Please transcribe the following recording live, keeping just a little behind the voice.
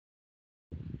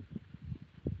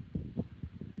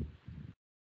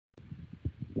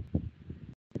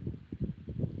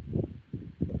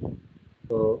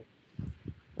So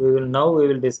we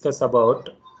will discuss about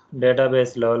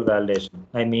database level validation.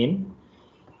 I mean,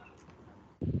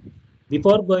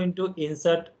 before going to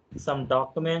insert some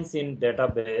documents in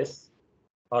database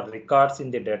or records in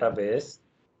the database,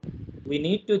 we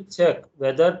need to check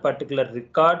whether particular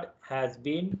record has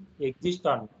been exist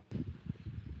or not.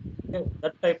 Okay,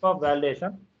 that type of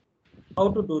validation,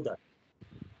 how to do that?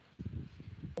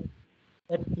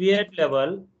 At create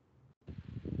level,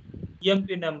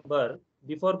 EMP number,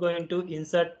 before going to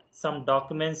insert some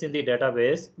documents in the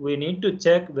database, we need to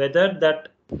check whether that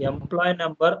employee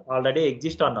number already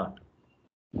exists or not.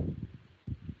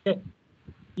 Okay.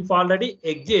 If already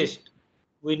exists,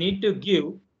 we need to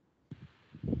give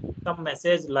some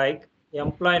message like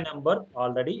employee number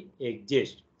already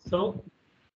exists. So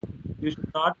you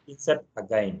should not insert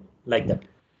again like that.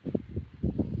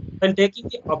 While taking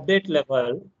the update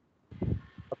level,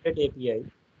 update API,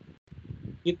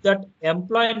 if that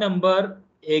employee number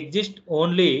exists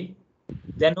only,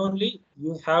 then only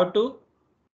you have to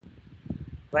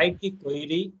write the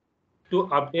query to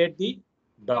update the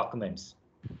documents.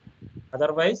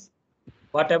 Otherwise,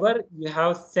 whatever you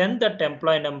have sent that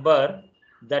employee number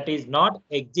that is not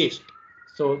exist.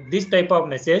 So this type of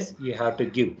message you have to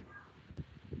give.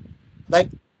 Like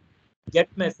get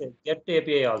message, get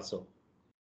API also.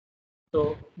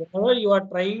 So whenever you are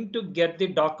trying to get the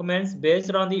documents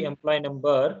based on the employee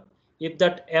number, if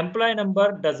that employee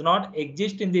number does not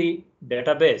exist in the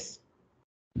database,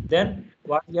 then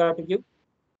what you have to give?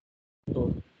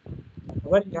 So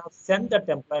whenever you have sent that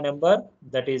employee number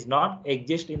that is not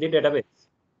exist in the database.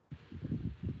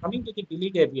 Coming to the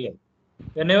delete API,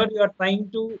 whenever you are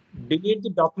trying to delete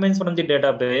the documents from the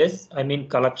database, I mean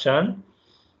collection,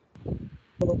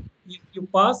 so if you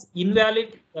pass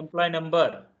invalid employee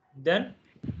number, then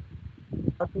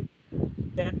you have to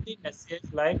send the message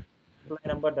like employee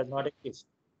number does not exist.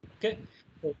 Okay,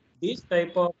 so these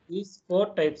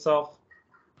four types of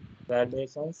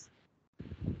validations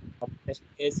or test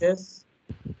cases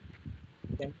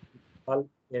can be called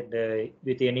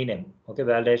with any name. Okay,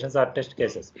 validations are test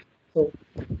cases. So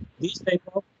these type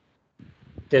of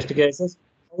test cases,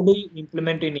 how do you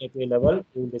implement in API level?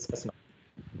 We will discuss now.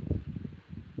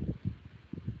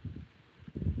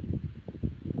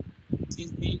 This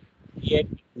is the create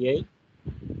API.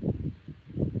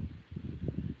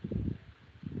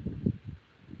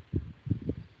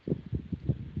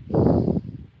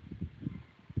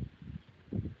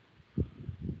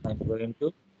 I'm going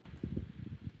to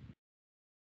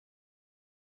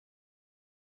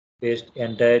paste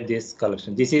entire this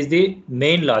collection. This is the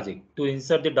main logic to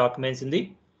insert the documents in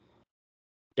the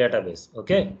database.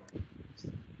 Okay.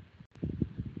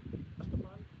 First of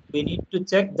all, we need to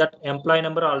check that employee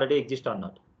number already exists or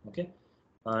not. Okay.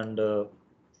 And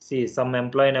see some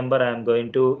employee number I am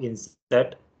going to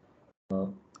insert,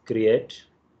 create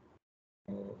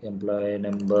employee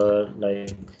number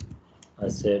like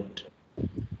asset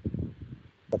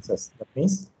success. That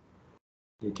means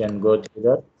you can go through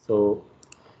that. So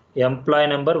employee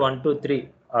number 123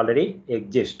 already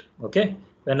exist. Okay.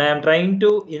 When I am trying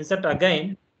to insert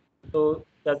again, so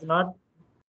it does not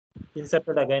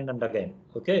inserted again and again.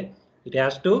 Okay. It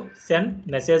has to send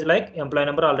message like employee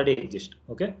number already exist.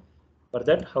 Okay. For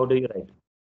that, how do you write?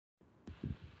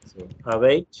 So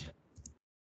await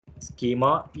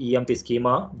schema emp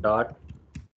schema dot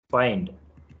find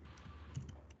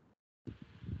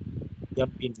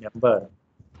emp number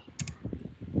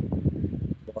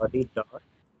body dot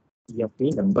emp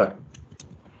number.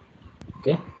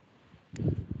 Okay.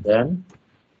 Then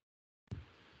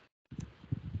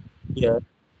here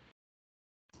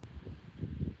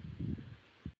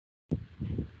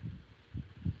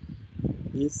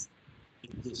is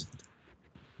exist.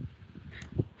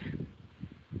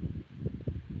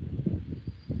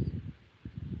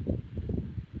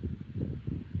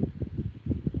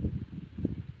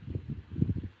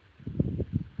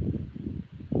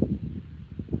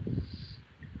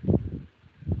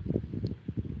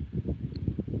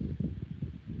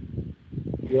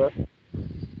 Here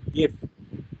if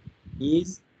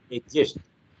is exist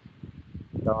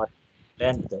dot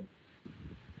length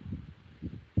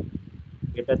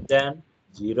greater than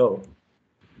 0.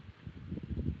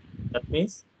 That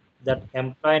means that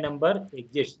employee number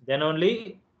exists. Then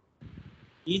only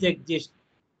is exist.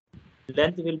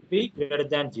 Length will be greater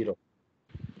than 0.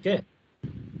 Okay.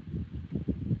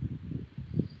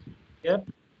 Here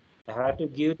I have to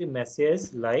give the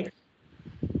message like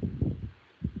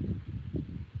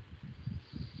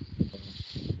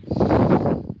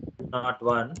not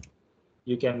one.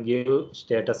 You can give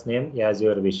status name as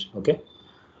your wish. Okay.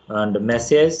 And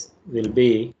message will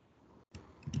be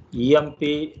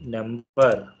EMP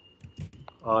number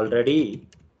already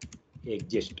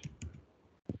exist.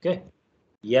 Okay.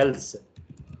 Else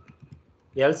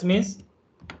means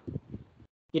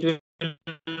it will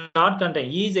not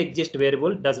contain is exist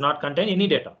variable does not contain any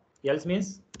data. Else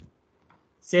means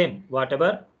same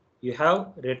whatever you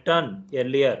have written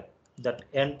earlier, that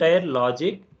entire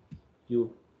logic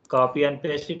you copy and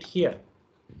paste it here.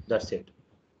 That's it.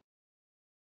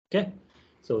 Okay.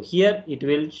 So here it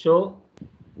will show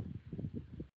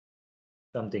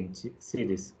something. See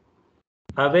this.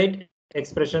 Await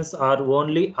expressions are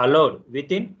only allowed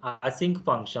within async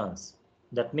functions.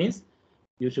 That means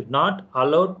you should not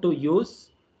allow to use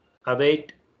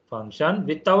await function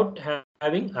without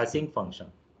having async function.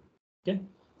 Okay.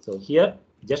 So here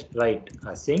just write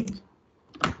async.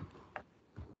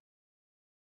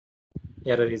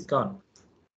 Error is gone.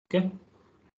 Okay.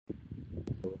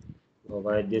 To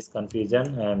avoid this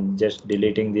confusion, I am just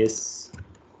deleting this.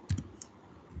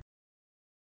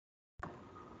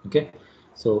 Okay.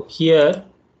 So here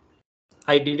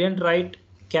I didn't write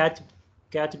catch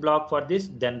block for this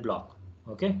then block.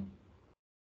 Okay.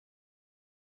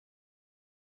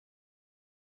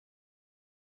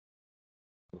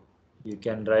 You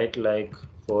can write like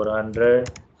 400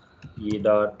 e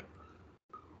dot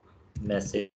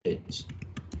message.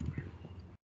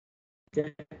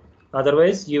 Okay.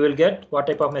 Otherwise you will get what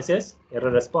type of message?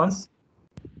 Error response.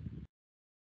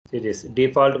 See this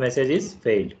default message is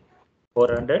failed.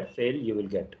 400 fail you will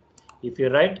get. If you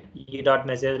write e dot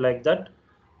message like that,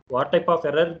 what type of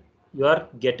error you are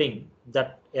getting,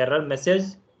 that error message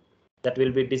that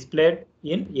will be displayed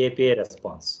in API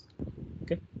response.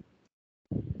 Okay.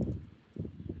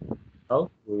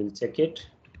 Now we will check it.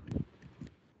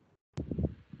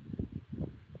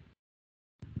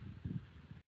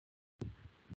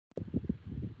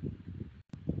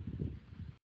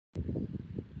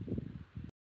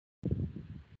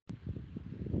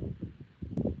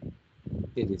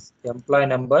 See this employee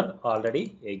number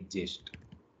already exists.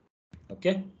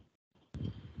 Okay.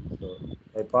 So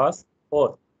I pass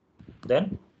 4,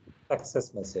 then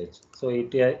success message. So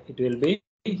it will be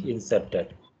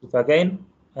inserted. If again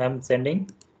I am sending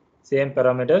same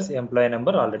parameters, employee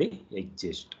number already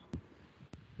exists.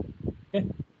 Okay.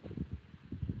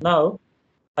 Now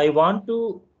I want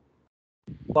to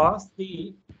pass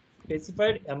the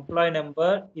specified employee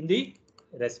number in the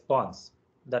response.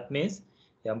 That means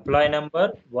employee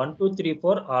number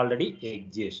 1234 already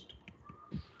exists.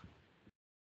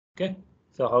 Okay.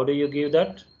 So how do you give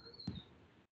that?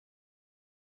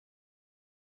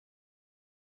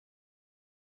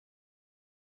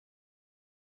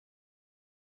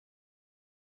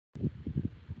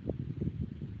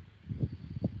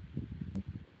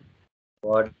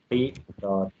 Body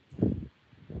dot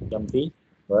empty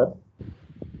per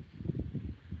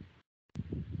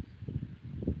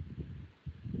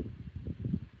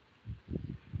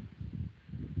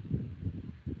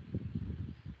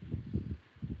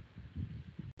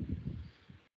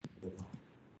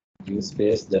use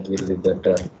space, that will be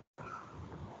better.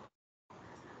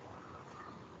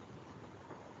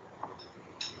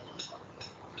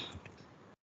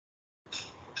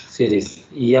 Series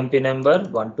EMP number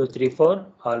 1234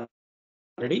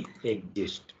 already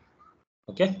exist.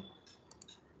 Okay.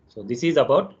 So this is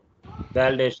about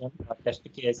validation or test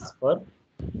case for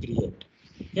create.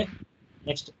 Okay.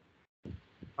 Next,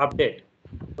 update.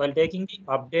 While taking the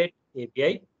update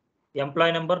API,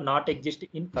 employee number not exist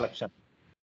in collection.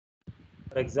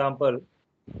 For example,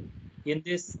 in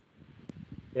this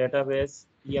database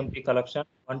EMP collection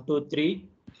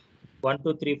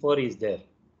 1234 is there.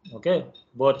 Okay,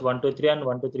 both 123 and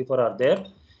 1234 are there.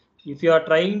 If you are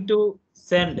trying to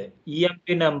send EMP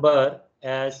number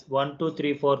as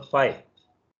 12345,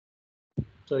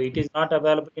 so it is not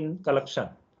available in collection.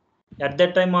 At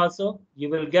that time also you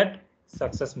will get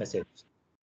success message.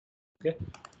 Okay,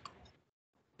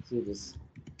 see this.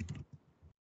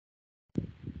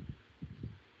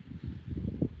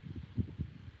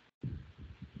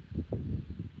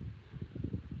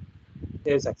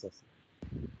 Save success.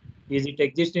 Is it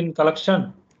exist in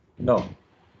collection? No.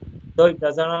 So it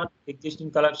does not exist in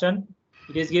collection.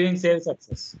 It is giving save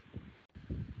success.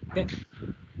 Okay.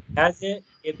 As a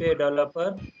API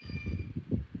developer,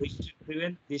 we should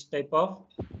prevent this type of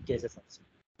cases also.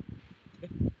 Okay.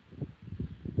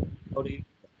 How do you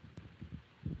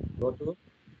go to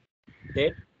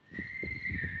date?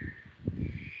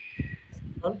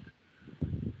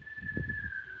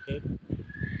 Date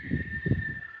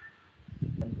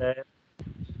entire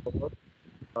code,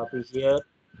 copy here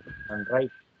and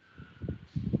write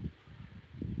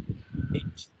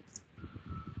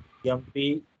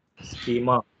MP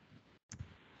schema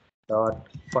dot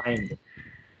find.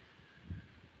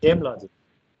 Same logic.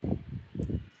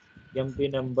 emp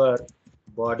number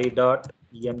body dot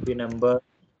emp number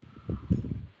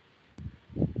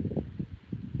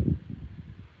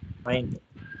find.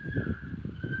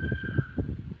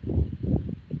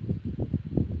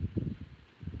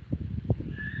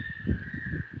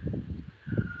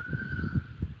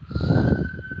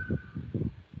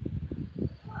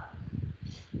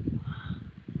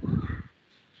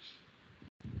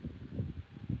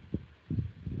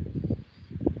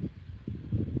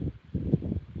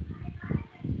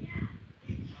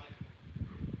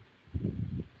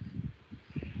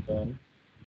 Then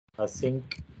async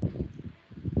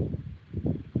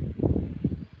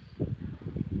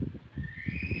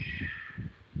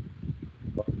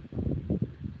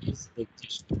is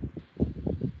exist.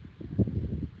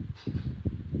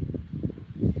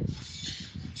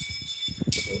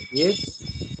 So if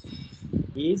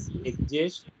is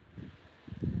exist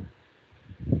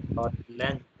dot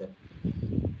length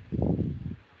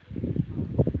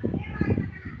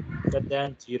greater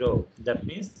than 0, that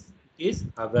means it is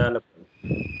available.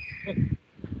 Okay.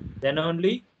 Then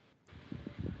only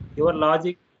your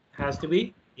logic has to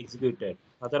be executed.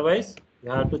 Otherwise, you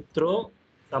have to throw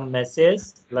some message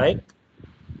like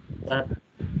that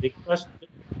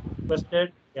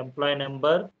requested employee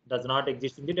number does not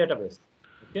exist in the database.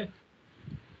 Okay.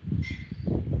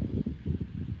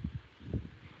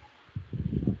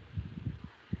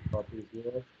 Copy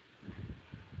here.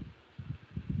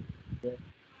 Here.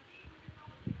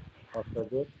 After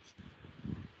that,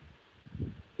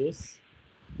 this.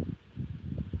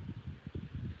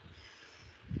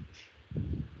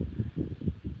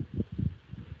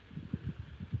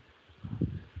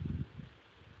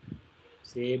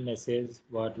 Same message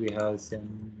what we have sent.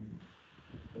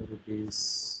 It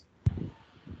is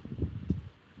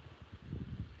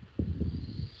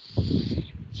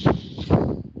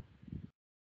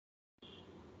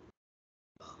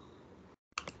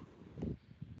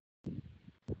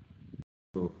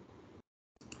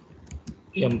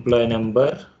employee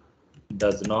number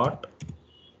does not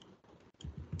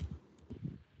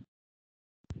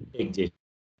exist.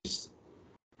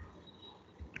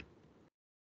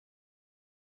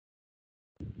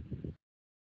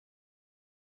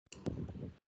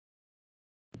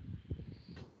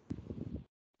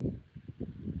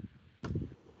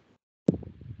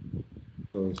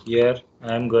 So here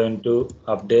I am going to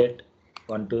update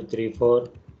 1234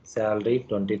 salary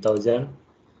 20,000.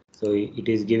 So it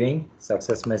is giving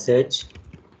success message.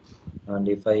 And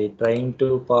if I trying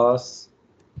to pass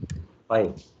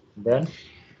 5, then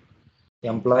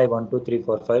employee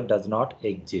 12345 does not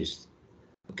exist.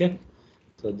 Okay.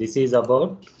 So this is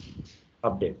about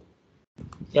update.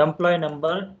 Employee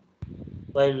number,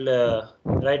 while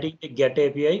writing the get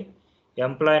API,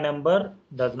 employee number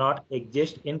does not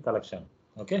exist in collection.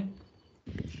 Okay.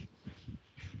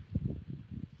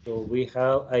 So we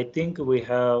have, I think we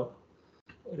have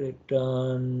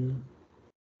written,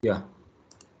 yeah,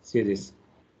 see this.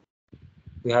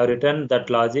 We have written that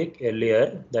logic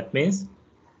earlier. That means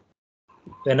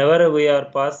whenever we are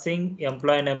passing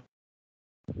employee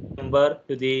number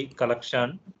to the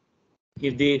collection,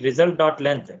 if the result dot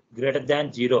length greater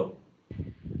than 0,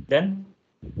 then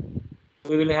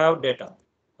we will have data.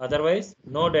 Otherwise,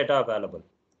 no data available.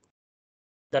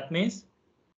 That means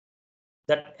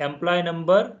that employee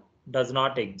number does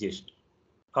not exist,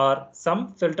 or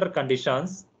some filter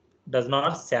conditions does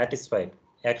not satisfy.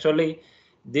 Actually,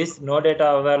 this no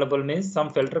data available means some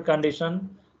filter condition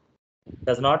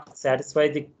does not satisfy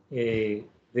the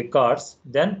records,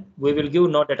 then we will give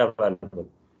no data available.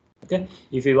 Okay.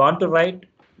 If you want to write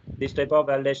this type of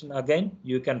validation again,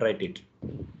 you can write it.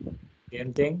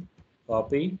 Same thing,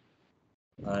 copy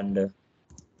and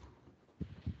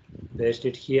paste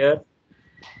it here.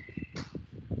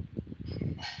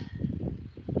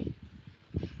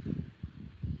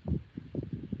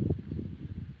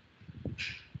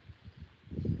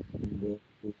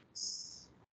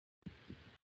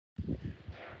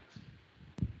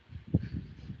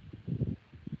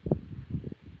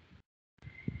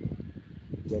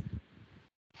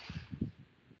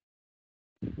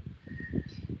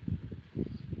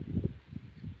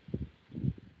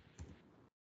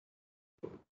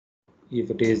 If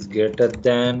it is greater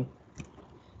than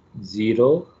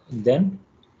 0, then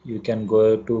you can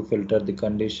go to filter the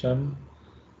condition,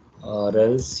 or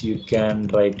else you can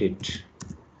write it.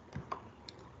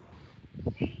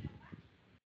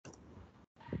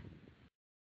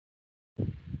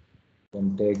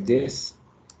 Then take this.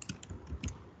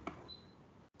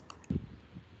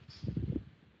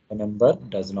 The number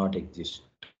does not exist.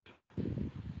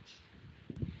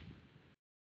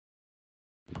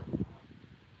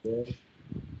 There.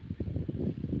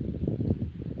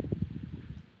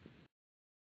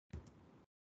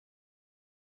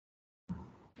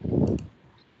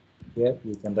 Here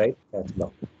you can write catch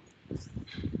block.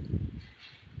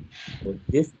 So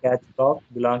this catch block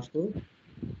belongs to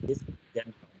this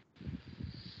gen.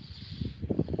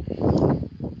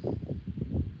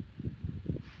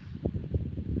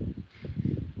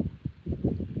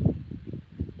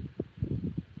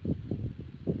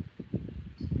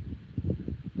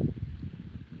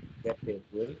 Get it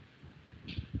here.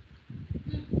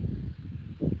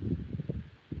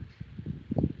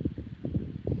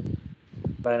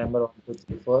 By number 1, 2,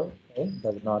 3, 4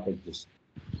 does not exist.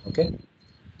 Okay.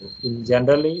 In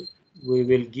generally, we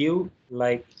will give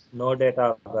like no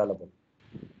data available.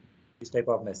 This type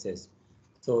of message.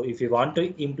 So if you want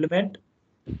to implement,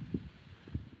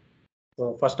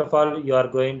 so first of all, you are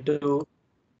going to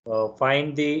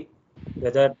find the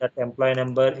whether that employee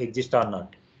number exists or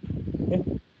not. Okay,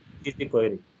 this is the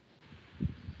query.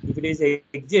 If it is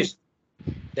exists,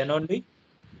 then only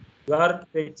you are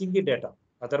fetching the data.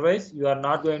 Otherwise, you are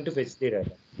not going to fetch the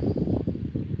data.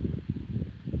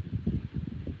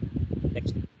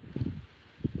 Next.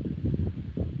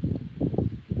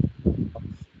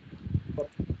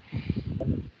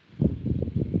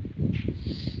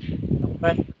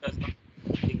 Employee does not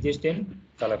exist in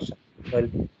collection. Well,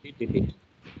 delete.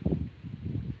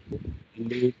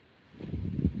 Delete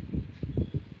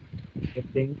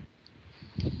everything.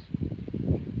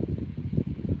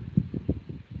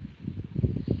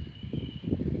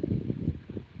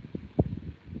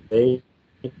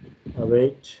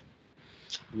 Await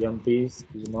emp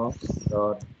schema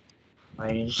dot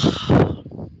find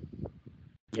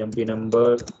emp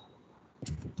number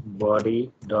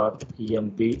body dot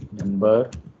emp number,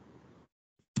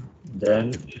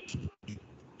 then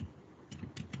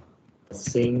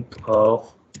sync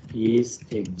of is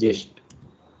exist.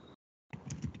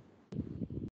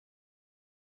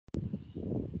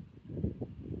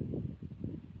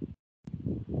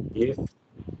 If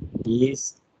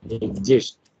is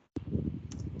exist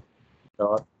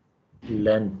dot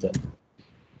length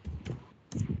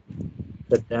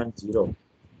less than 0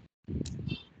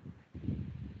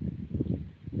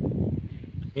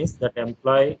 means that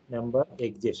employee number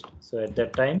exists. So at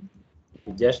that time,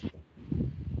 you just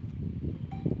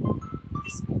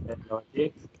this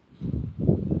logic.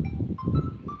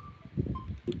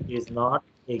 It is not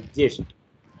exist.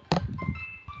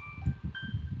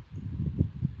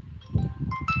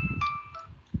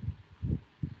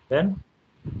 Then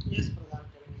Yes, Pradhan,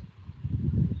 tell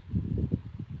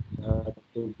me.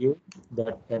 to give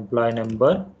that employee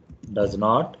number does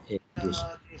not exist.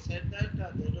 They said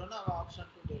that they don't have option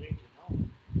to delete, you know.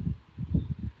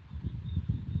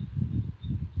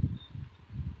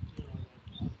 You know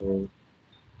that. So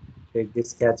take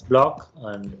this catch block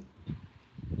and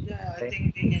Yeah, I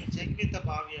think we can check with the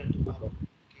Bhavya tomorrow.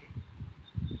 Okay.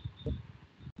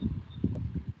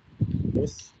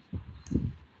 this.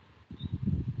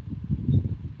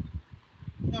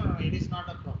 No, it is not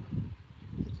a problem.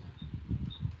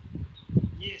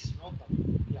 Yes, no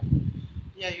problem. Yeah.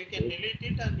 Yeah, you can delete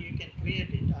it and you can create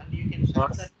it and you can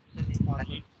send that username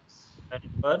password.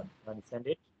 Number and send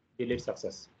it. Delete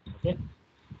success. Okay.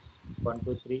 1,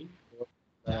 2, 3, 4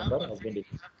 Yeah, number but has been we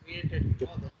deleted. have created, you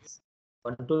know, that.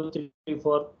 1, 2, 3,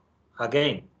 4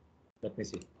 again. Let me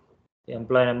see. The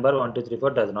employee number 1, 2, 3,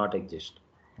 4 does not exist.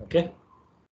 Okay.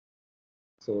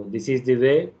 So this is the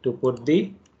way to put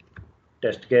the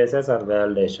test cases or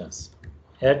validations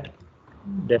at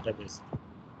database.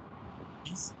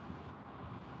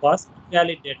 First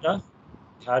valid data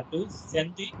have to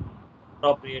send the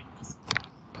appropriate message.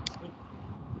 In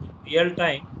real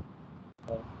time,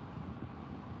 uh,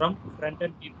 from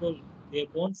front-end people, they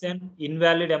won't send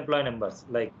invalid employee numbers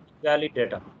like invalid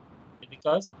data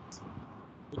because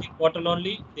to the portal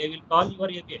only they will call your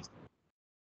APIs.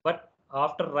 But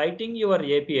after writing your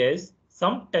APIs,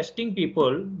 some testing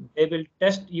people they will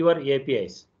test your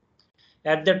APIs.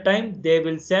 At that time, they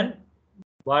will send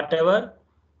whatever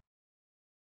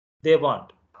they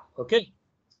want. Okay.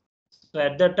 So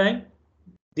at that time,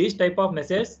 this type of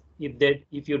message,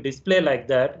 if you display like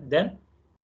that, then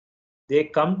they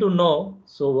come to know.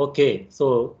 So okay,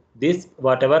 so this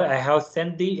whatever I have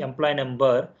sent the employee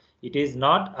number, it is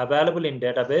not available in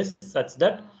database such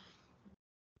that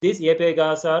these API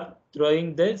guys are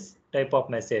throwing this type of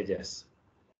messages.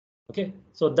 Okay,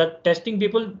 so that testing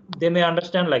people they may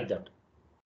understand like that.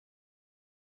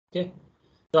 Okay,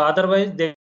 so otherwise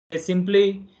they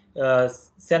simply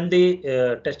send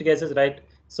the test cases, right?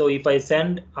 So if I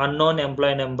send unknown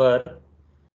employee number,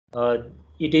 uh,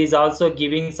 it is also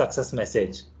giving success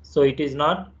message. So it is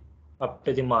not up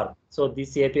to the mark. So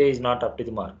this API is not up to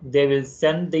the mark. They will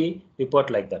send the report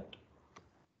like that.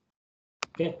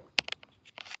 Okay.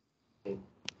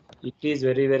 it is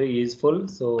very, very useful.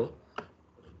 So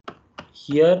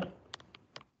here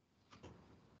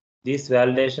these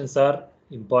validations are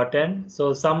important.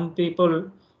 So some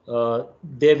people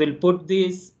they will put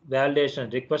these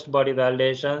validation request body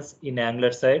validations in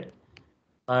Angular side,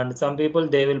 and some people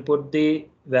they will put the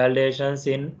validations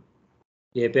in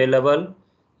API level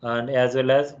and as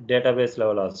well as database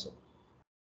level also.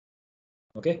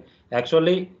 Okay,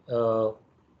 actually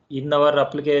in our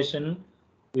application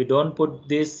we don't put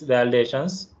these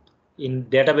validations in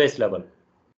database level.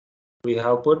 We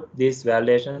have put these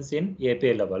validations in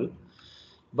API level.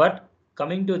 But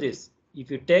coming to this, if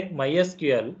you take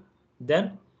MySQL,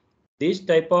 then this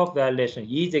type of validation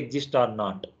is exist or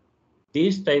not.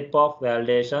 These type of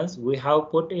validations we have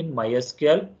put in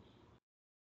MySQL,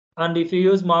 and if you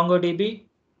use MongoDB,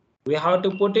 we have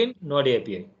to put in Node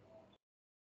API.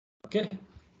 Okay,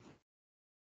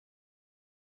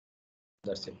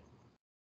 that's it.